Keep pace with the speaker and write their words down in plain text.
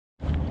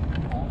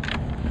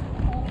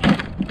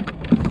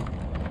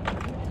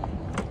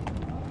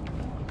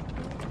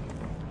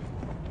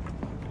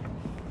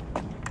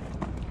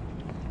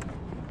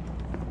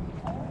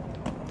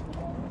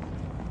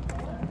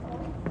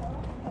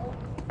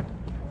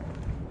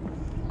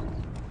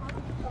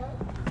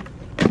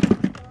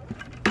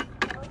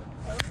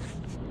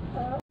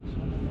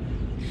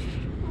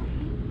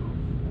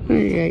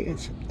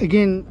It's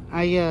again,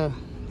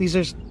 these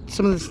are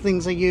some of the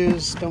things I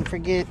use. Don't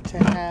forget to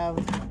have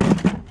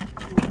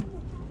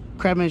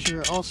crab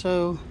measure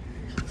also.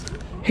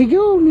 Hey,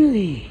 go,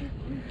 Millie.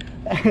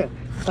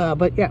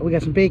 But yeah, we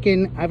got some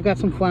bacon. I've got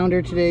some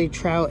flounder today,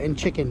 trout, and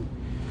chicken.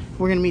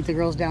 We're gonna meet the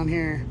girls down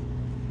here.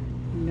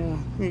 And,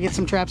 we're gonna get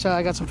some traps out.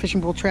 I got some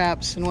fishing pole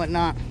traps and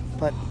whatnot.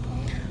 But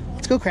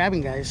let's go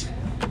crabbing, guys.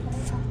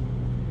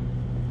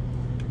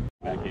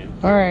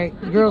 All right,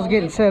 the girls are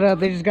getting set up.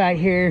 They just got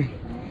here.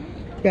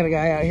 Got a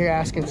guy out here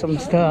asking some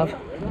stuff.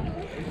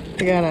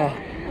 They gotta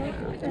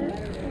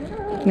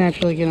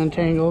naturally get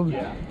untangled.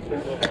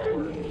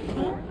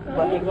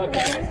 But,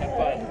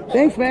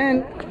 thanks,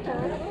 man.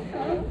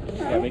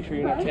 Yeah, make sure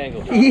you're not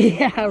tangled.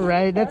 Yeah,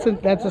 right. That's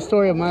a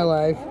story of my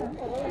life.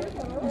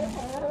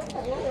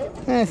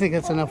 I think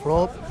that's enough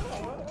rope.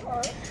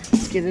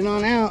 Let's get it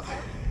on out.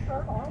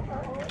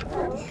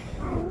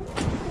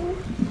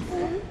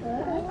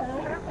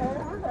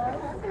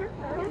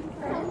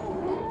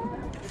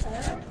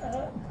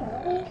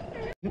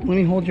 Let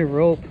me hold your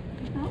rope.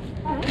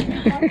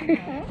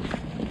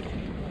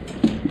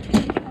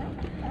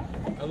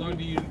 How long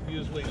do you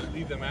usually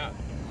leave them out?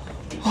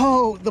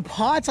 Oh, the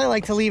pots I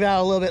like to leave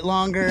out a little bit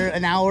longer,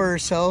 an hour or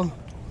so.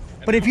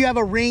 But if you have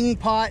a ring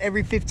pot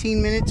every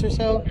 15 minutes or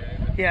so,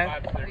 yeah.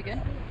 Are we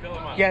good? Fill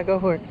them up. Yeah, go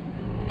for it.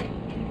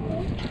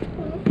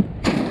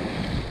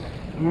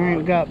 All right,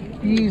 we got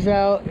these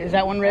out. Is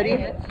that one ready?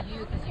 It's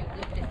you because you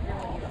looped it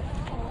through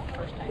when you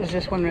first time. Is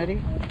this one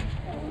ready?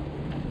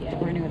 Yeah,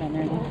 we're gonna go down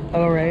there now.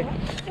 All right.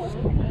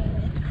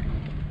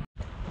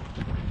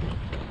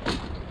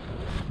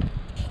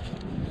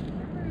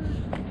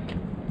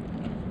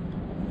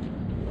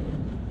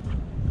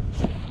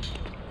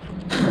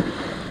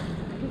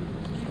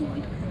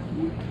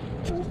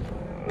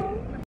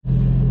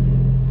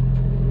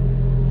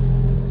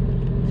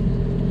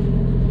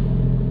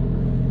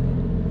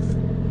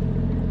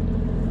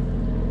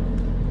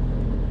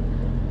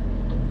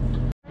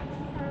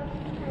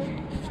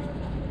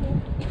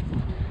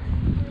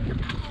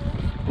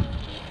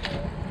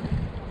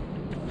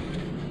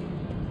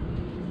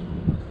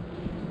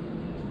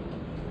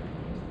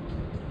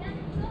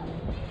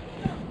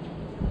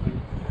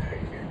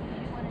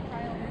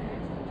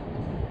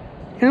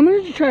 And I'm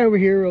gonna just try over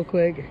here real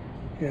quick.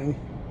 Yeah. Looks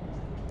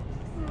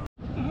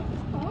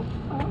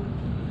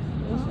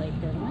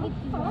like there might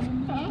be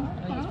one.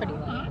 Oh, it's pretty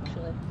light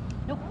actually.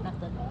 Nope,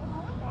 nothing.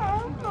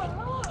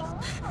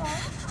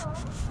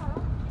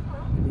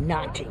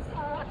 Nothing.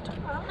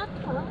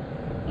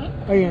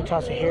 Are you gonna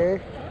toss it here?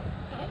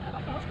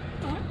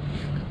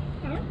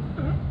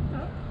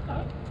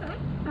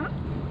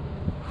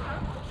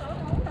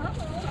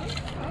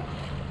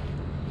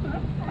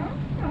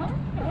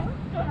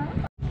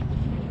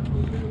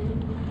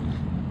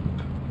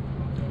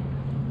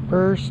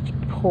 First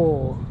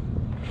pull.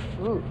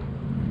 Ooh,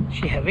 is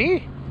she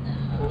heavy?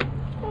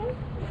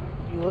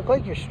 You look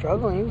like you're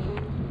struggling.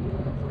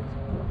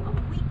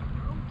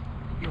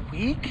 You're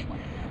weak?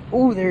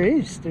 Oh,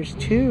 there's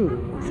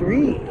 2,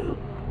 3.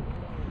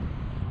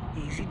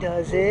 Easy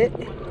does it.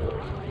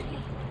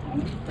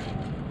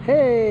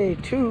 Hey,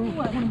 2.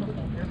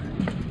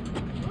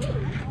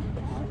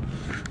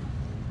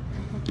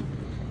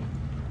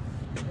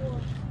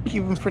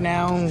 Keep them for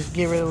now and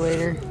get rid of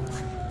later.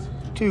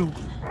 2.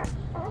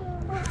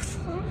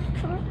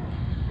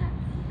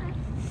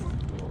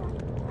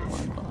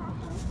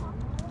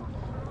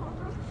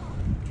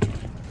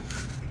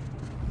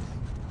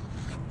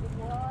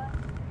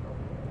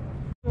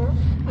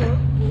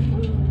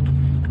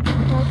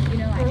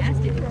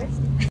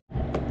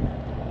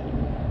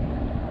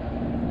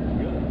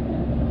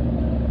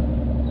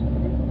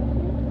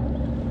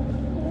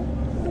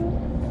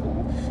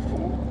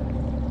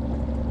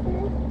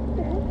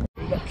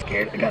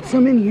 I got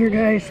some in here,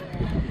 guys.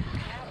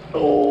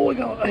 Oh, I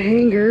got a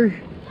hanger.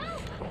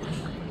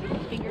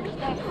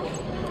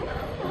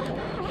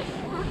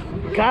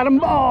 Got him.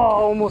 Oh,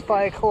 almost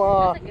by a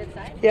claw. That's a good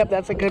size. Yep,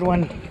 that's a good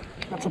one.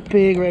 That's a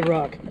big red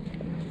rock.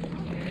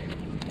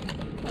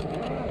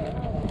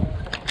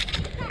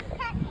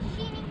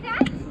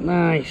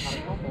 Nice.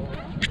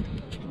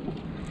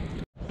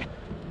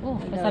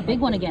 Oh, it's that big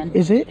one again.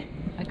 Is it?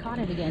 I caught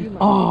it again.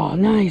 Oh,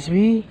 nice,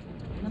 V.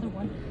 Another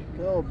one.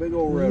 Oh, big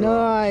old red rock.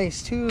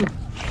 Nice, 2.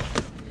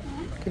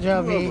 Good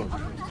job, V.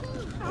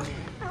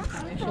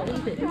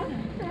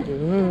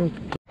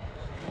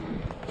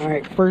 All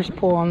right, first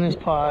pull on this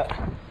pot.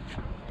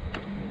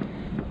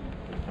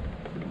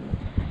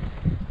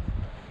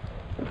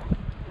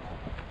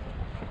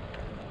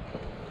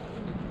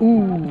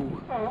 Ooh,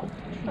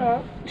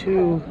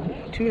 two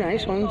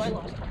nice ones.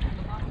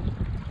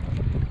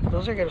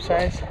 Those are good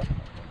size.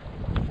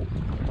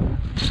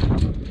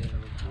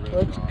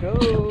 Let's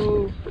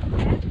go.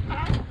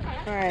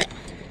 All right.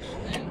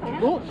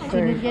 Oh,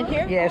 did we get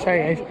here? Yeah,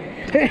 sorry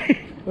guys.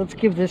 Let's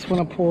give this one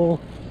a pull.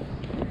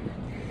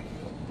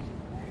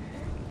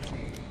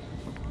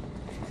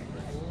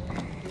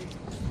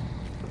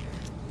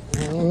 I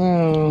don't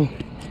know.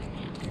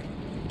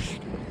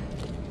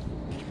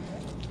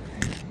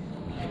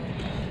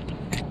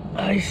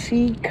 I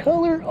see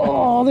color.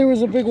 Oh, there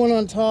was a big one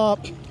on top.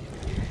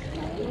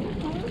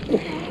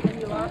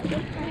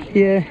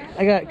 Yeah,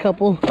 I got a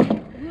couple. Ooh, look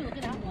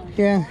at that one.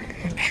 Yeah.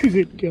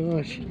 Good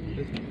gosh.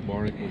 It's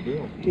barnacle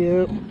bill.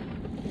 Yep.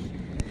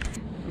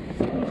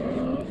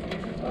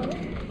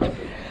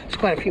 There's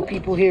quite a few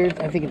people here.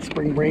 I think it's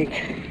spring break.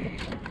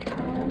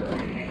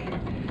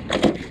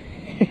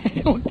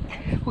 We'll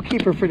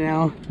keep her for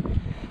now.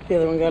 The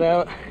other one got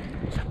out.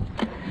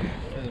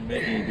 Doesn't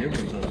make any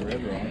difference on the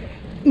red rock.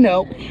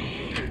 Nope.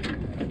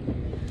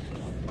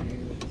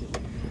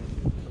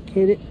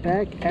 Get it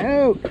back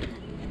out.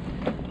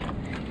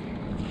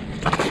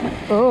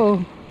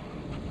 Oh.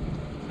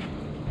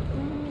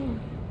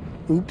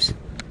 Oops.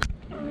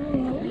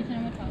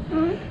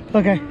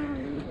 Okay.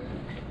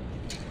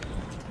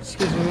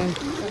 Excuse me, man.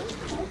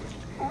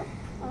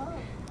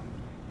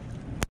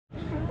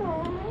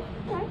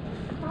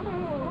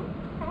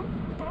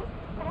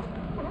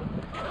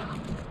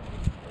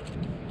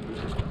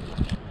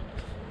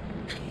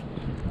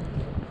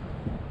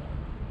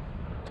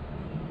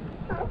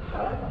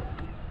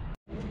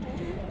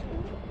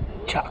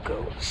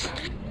 Tacos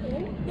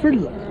for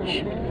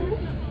lunch.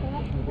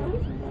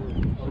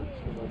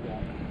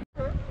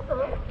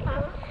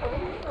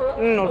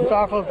 Those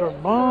tacos are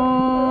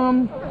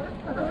bomb.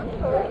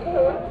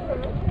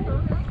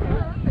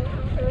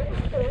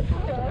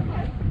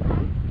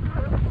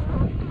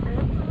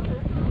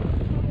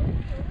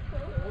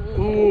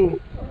 Ooh.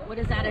 What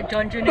is that, a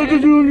Dungeness? That's a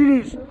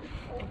Dungeness. A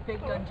big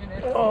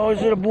Dungeness. Oh,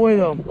 is it a boy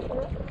though? It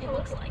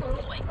looks like a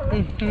boy.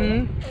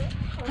 Mm-hmm.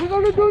 We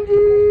got a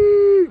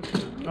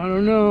Dungeness. I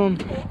don't know.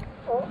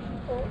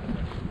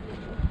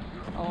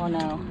 Oh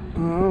no.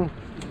 Oh,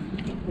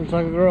 looks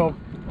like a girl.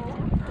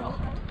 Girl.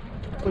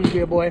 Could you be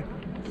a boy?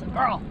 It's a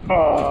girl.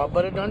 Oh,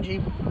 but a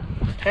Dungie.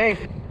 Hey,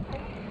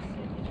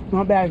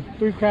 not bad.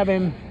 3 crab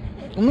in.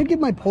 I'm gonna get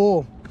my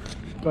pole.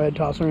 Go ahead,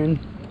 toss her in.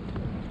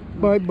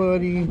 Bye,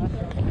 buddy.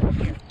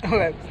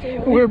 Okay,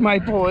 where my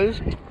pole is.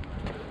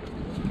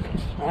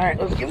 All right,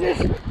 let's give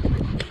this.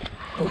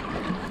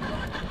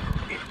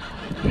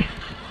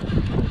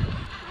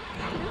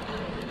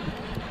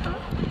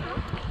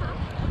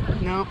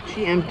 No,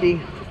 she empty.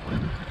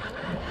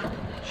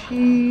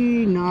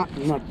 She not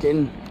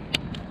nothing.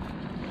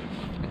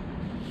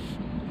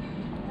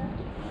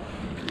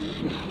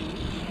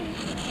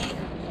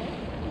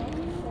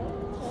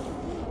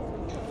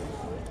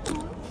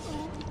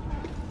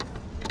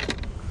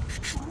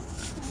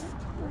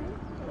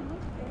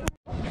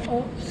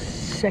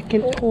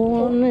 Second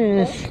pull on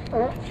this.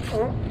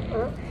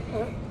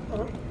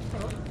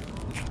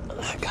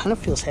 It kind of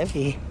feels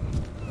heavy.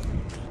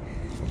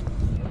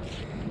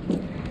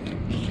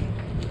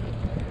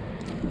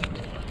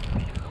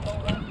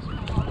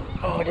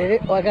 Oh, did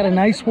it? Oh, I got a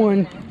nice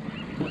one.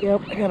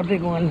 Yep, I got a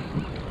big one.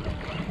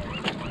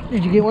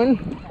 Did you get one?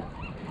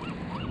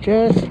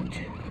 Just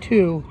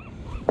 2.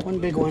 One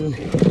big one.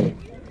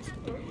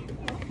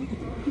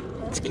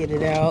 Let's get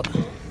it out.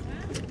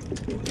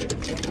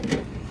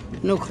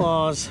 No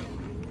claws.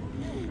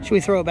 Should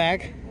we throw it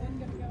back?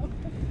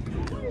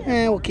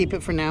 We'll keep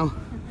it for now.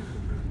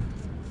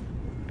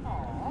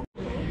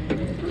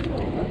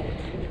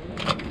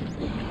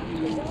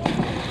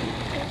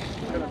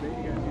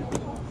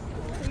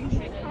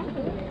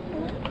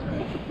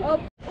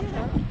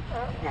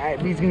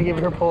 Alright, Bee's gonna give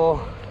it her pull.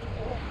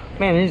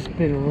 Man, it's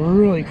been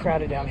really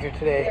crowded down here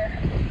today.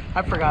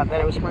 I forgot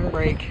that it was spring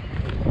break.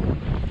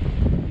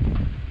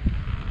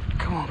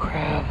 Come on,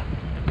 crab.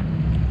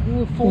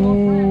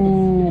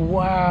 Ooh,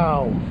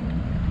 wow.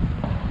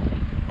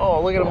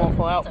 Oh, look at them all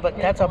fall out, but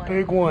that's a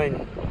big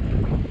one.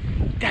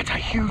 That's a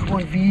huge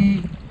one,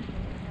 V.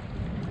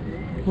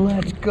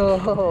 Let's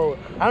go.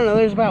 I don't know,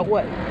 there's about,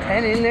 what,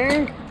 10 in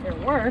there? There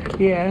were.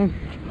 Yeah.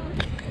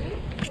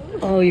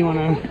 Oh, you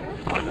wanna...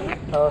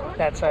 Oh,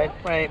 that side,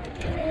 right.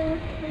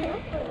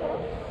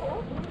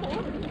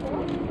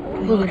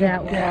 Look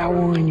at that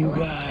one, you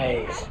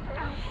guys.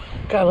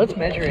 God, let's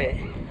measure it.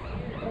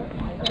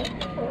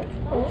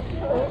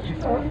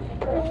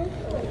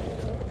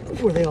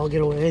 Before they all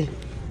get away.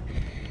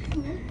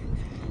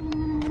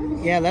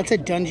 Yeah, that's a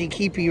Dungy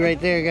keepy right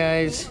there,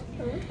 guys.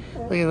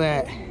 Look at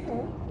that.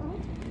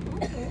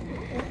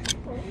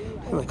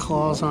 Look at the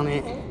claws on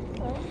it.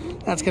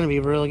 That's gonna be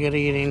really good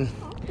eating.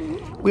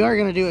 We are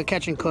gonna do a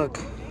catch and cook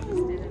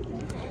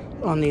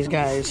on these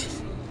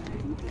guys.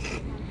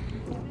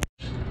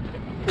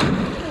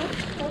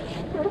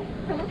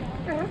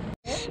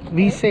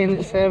 V saying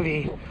it's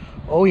heavy.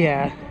 Oh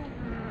yeah.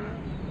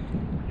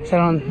 Is that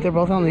on? They're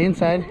both on the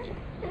inside.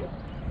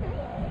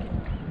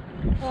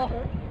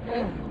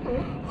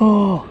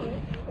 Oh,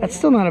 that's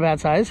still not a bad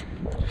size.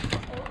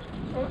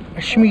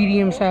 A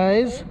medium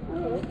size.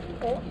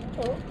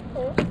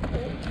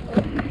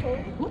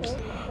 Whoops.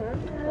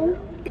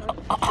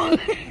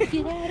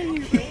 Get out of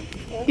here, bro.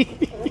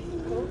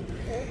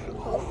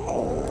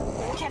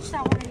 Catch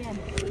that one again.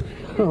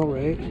 All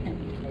right.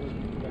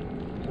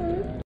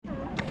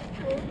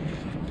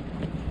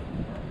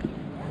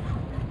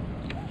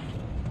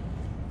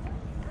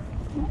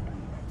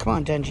 Come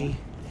on, Denji. I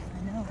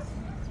know.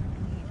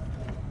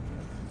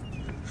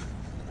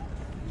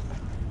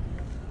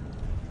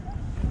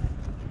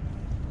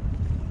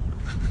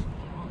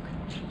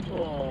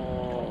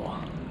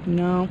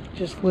 No,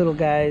 just little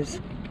guys.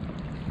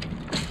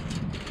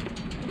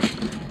 This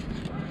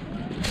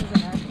is a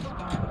nice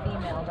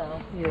female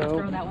though. Yeah.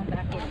 Throw that one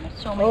back in. There's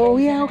so many Oh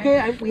eggs yeah, in okay.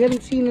 there. We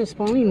haven't seen a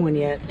spawning one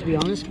yet, to be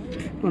honest.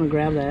 I'm gonna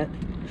grab that.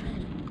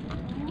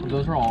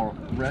 Those are all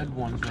red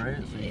ones, right?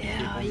 So you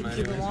Yeah, can you can keep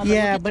keep them them anyways. all.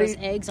 Yeah, But look at but those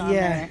eggs on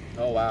yeah. there.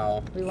 Oh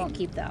wow. We won't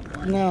keep that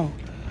one. No.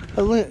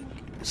 But look,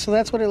 so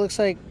that's what it looks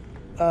like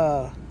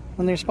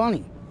when they're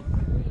spawning.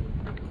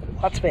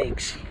 Lots of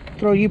eggs.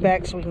 Throw you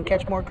back so we can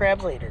catch more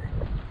crabs later.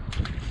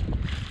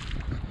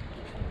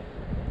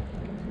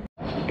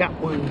 Got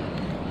one.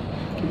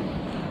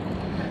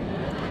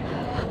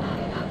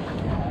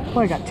 Oh,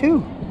 I got two.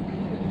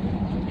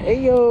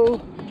 Hey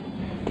yo.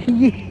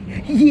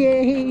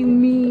 Yay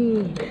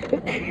me.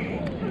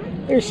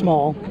 They're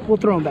small. We'll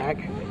throw them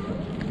back.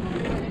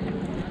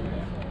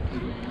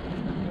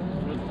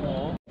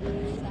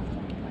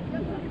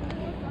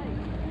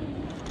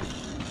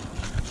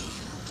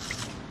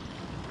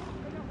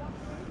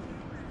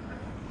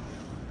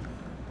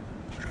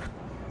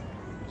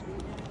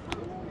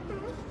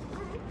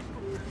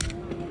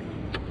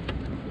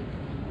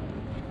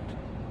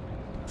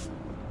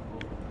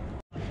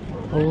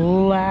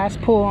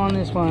 Last pull on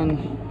this one.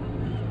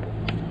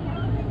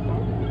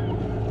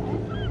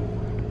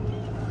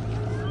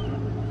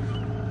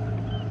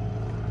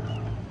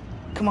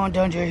 Come on,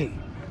 Dungy.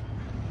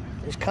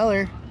 There's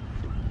color.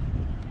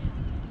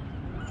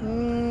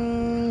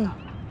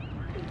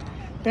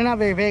 They're not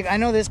very big. I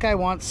know this guy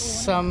wants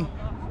some.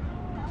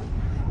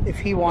 If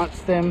he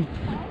wants them.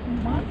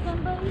 You want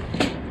somebody?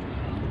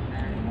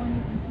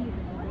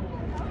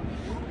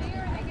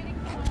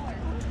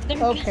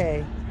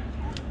 Okay.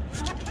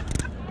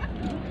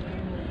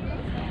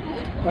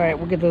 Alright,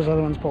 we'll get those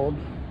other ones pulled.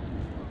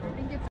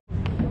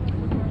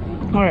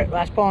 Alright,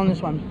 last ball on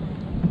this one.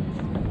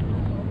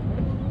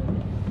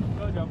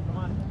 Go, Joe, come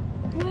on.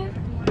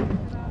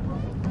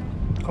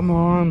 Come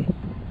on.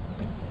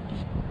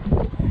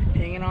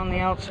 Hanging on the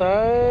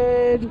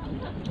outside.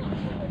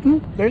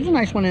 There's a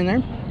nice one in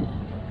there.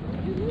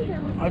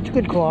 That's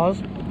good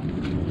claws.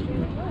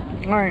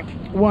 Alright,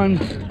 one.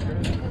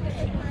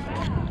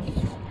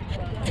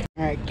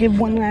 Alright, give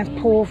one last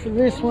pull for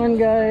this one,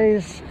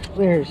 guys.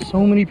 There's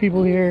so many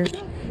people here.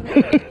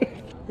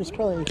 There's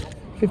probably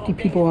 50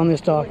 people on this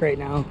dock right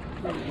now.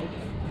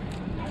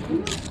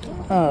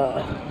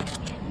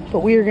 But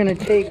we are going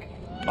to take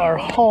our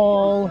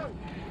haul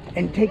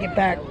and take it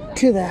back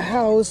to the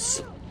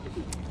house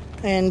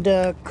and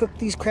cook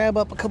these crab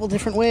up a couple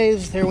different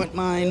ways. There went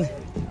mine.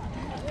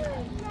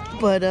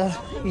 But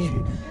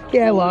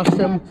yeah, I lost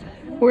them.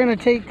 We're going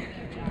to take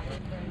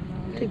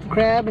the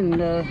crab and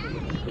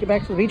get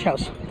back to the beach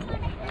house.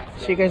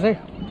 See you guys there.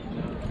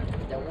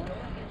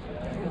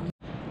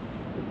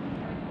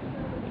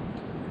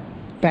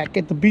 Back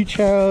at the beach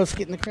house,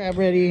 getting the crab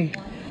ready.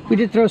 We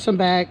did throw some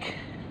back,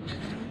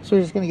 so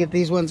we're just gonna get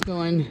these ones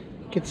going.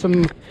 Get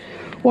some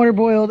water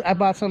boiled. I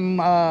bought some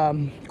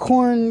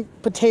corn,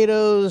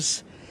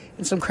 potatoes,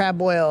 and some crab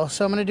boil.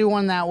 So I'm gonna do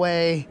one that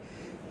way,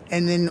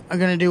 and then I'm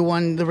gonna do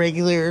one the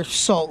regular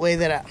salt way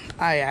that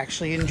I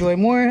actually enjoy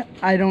more.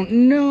 I don't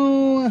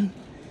know.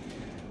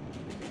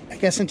 I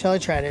guess until I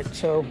tried it.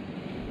 So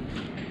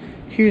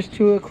here's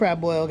to a crab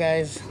boil,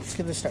 guys. Let's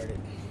get this started.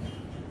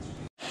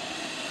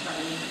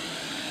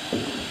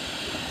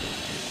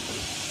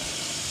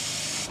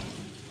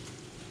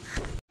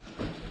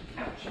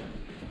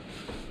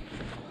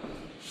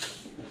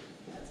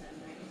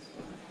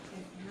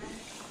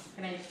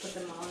 Can I just put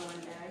them all in one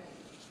bag?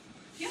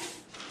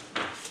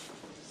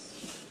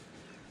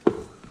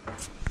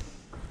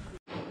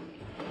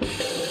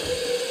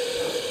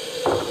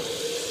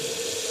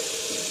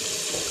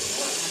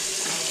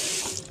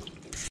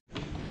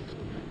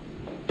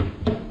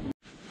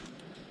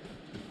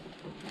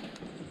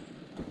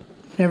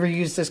 Never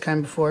used this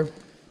kind before.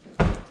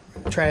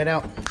 Try it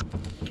out.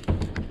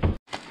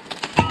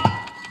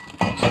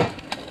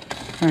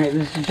 Alright,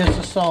 this is just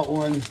a salt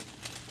one.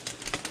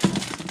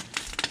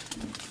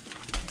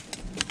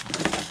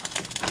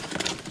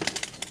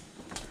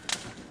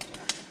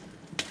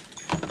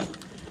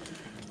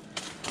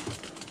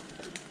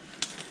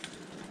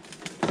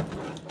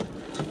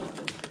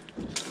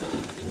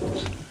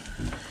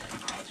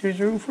 There's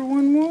room for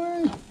one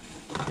more.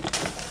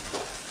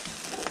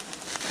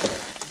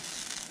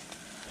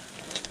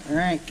 All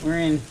right, we're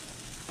in.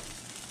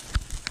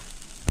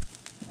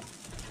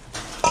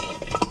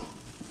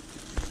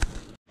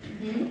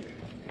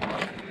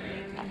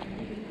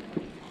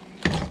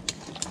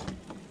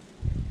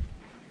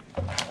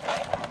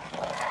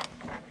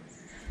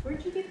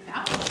 Where'd you get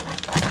that?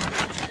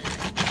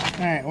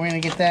 All right, we're gonna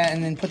get that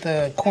and then put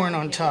the corn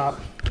on top.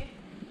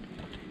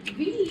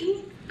 V.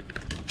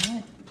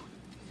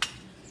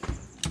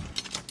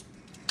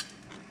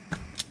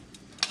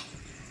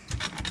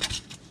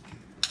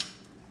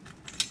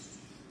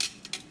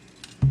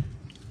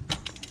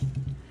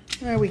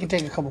 We can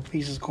take a couple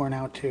pieces of corn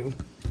out too.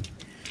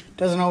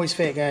 Doesn't always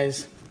fit,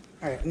 guys.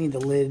 All right, I need the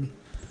lid.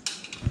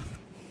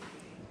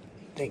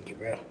 Thank you,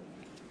 bro.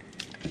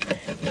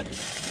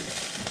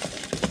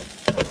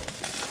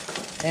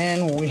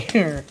 And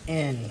we're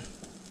in.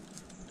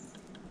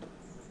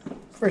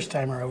 First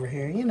timer over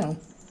here, you know.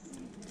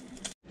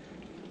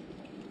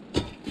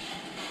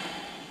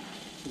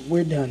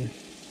 We're done.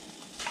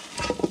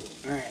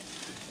 Alright.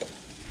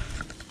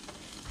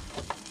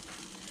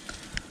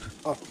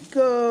 Off we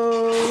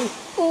go.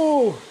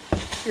 Oh,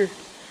 you're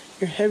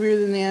heavier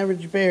than the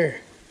average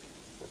bear.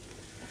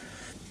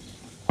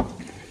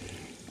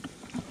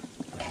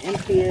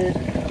 Empty it.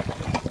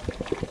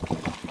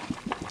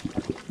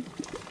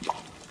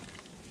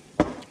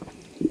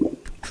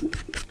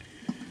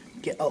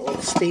 Get a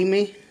little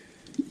steamy.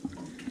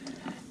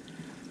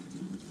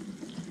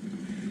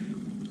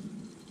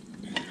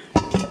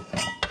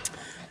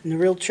 And the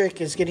real trick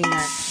is getting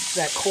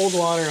that cold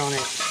water on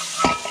it.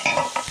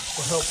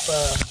 Will help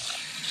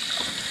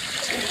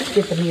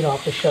get the meat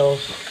off the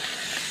shells.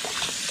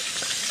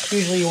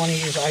 Usually you want to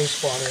use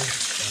ice water.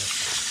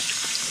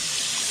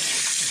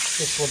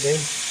 This will do.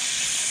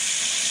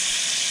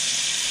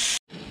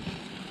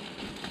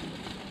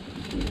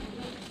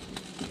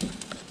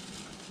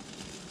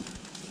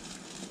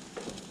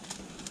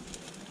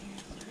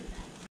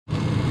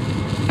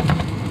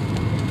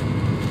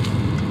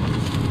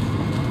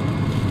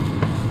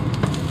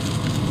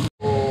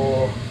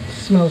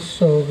 Smells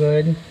so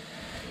good.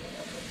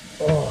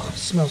 Oh,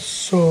 smells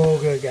so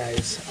good,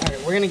 guys. All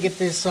right, we're gonna get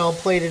this all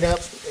plated up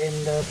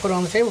and put it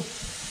on the table.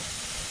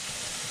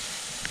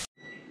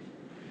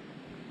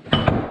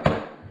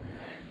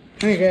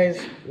 All right,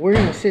 guys, we're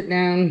gonna sit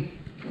down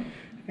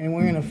and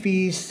we're gonna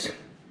feast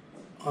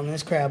on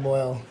this crab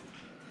boil.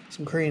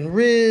 Some Korean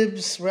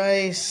ribs,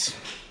 rice,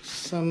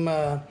 some,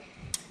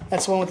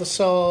 that's the one with the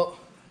salt,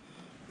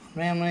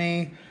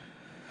 family,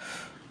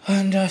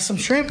 and some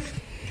shrimp.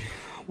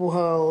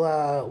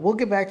 We'll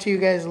get back to you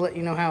guys and let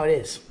you know how it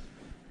is.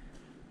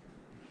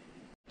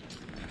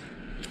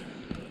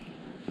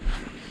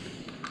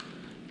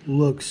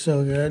 Looks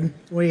so good.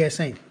 What do you guys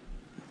think?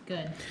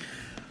 Good.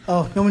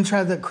 Oh, no one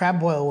tried the crab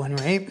boil one,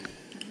 right?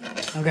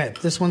 Okay,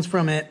 this one's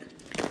from it.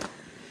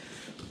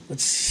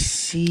 Let's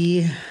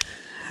see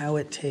how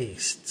it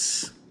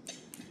tastes.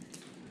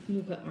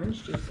 You put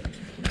orange juice in it.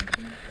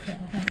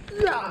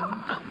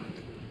 Yeah.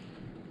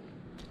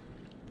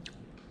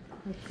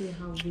 Let's see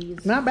how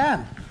these. Not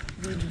bad,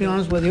 to be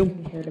honest with you.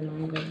 Compared to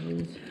mine, but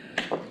these.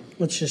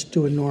 Let's just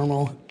do a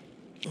normal.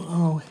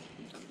 Oh.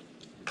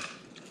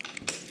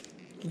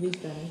 These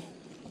better.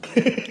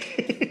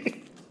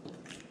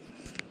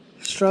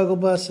 Struggle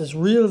bus is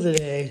real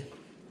today.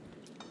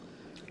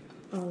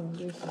 Oh,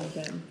 they're so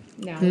good.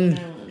 Now,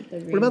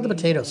 What about the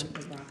potatoes?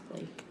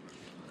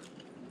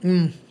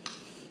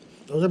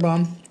 Those are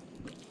bomb.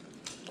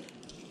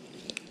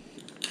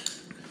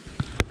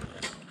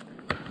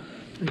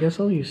 I guess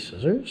I'll use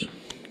scissors.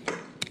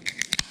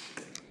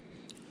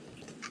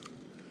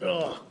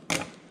 Ugh.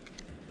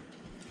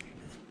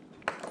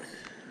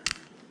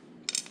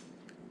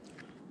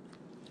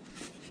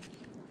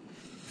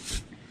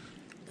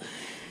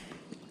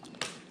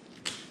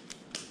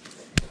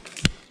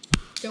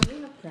 Don't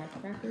we have crab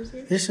crackers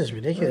here? This is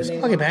ridiculous.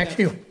 I'll get back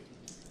to you.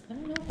 I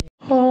don't know.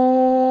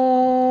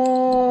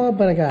 Oh,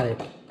 but I got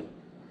it.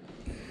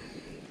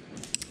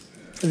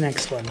 The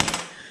next one.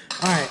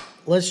 All right,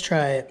 let's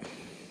try it.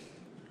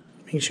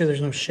 Make sure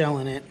there's no shell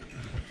in it.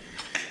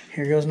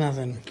 Here goes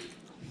nothing.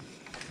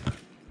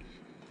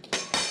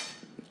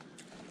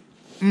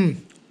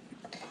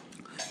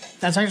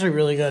 That's actually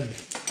really good.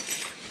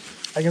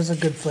 I guess it's a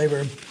good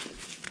flavor.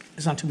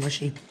 It's not too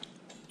mushy.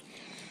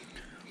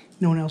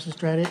 No one else has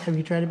tried it. Have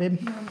you tried it,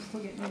 babe? No, I'm still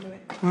getting into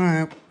it. All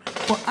right.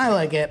 Well, I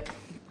like it.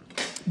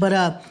 But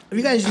if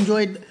you guys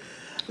enjoyed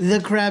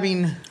the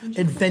crabbing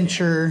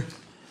adventure,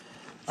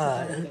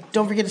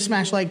 don't forget to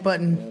smash like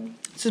button.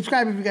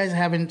 Subscribe if you guys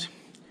haven't.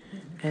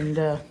 And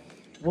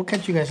we'll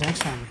catch you guys next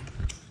time.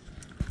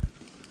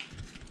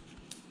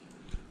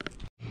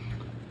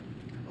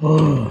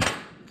 Oh,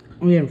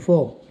 I'm getting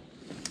full.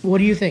 What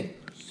do you think?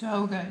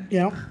 So good.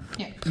 Yeah?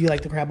 Yeah, You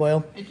like the crab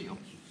oil? I do.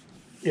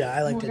 Yeah,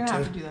 I liked We're it gonna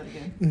too. have to do that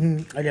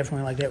again. I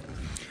definitely liked it.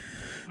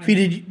 I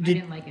Fee,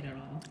 didn't like it at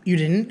all. You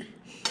didn't?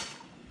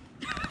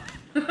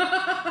 Yeah,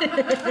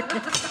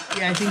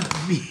 I think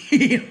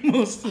we ate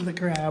most of the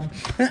crab.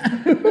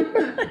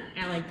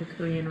 I like the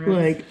Korean rice.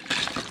 Like,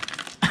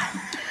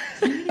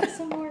 Get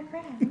some more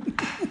crab.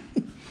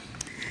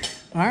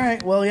 all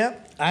right, well,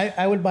 yep.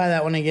 I would buy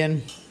that one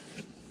again.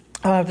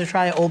 I'll have to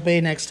try Old Bay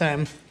next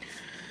time.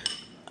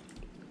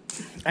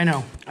 I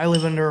know, I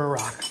live under a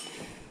rock.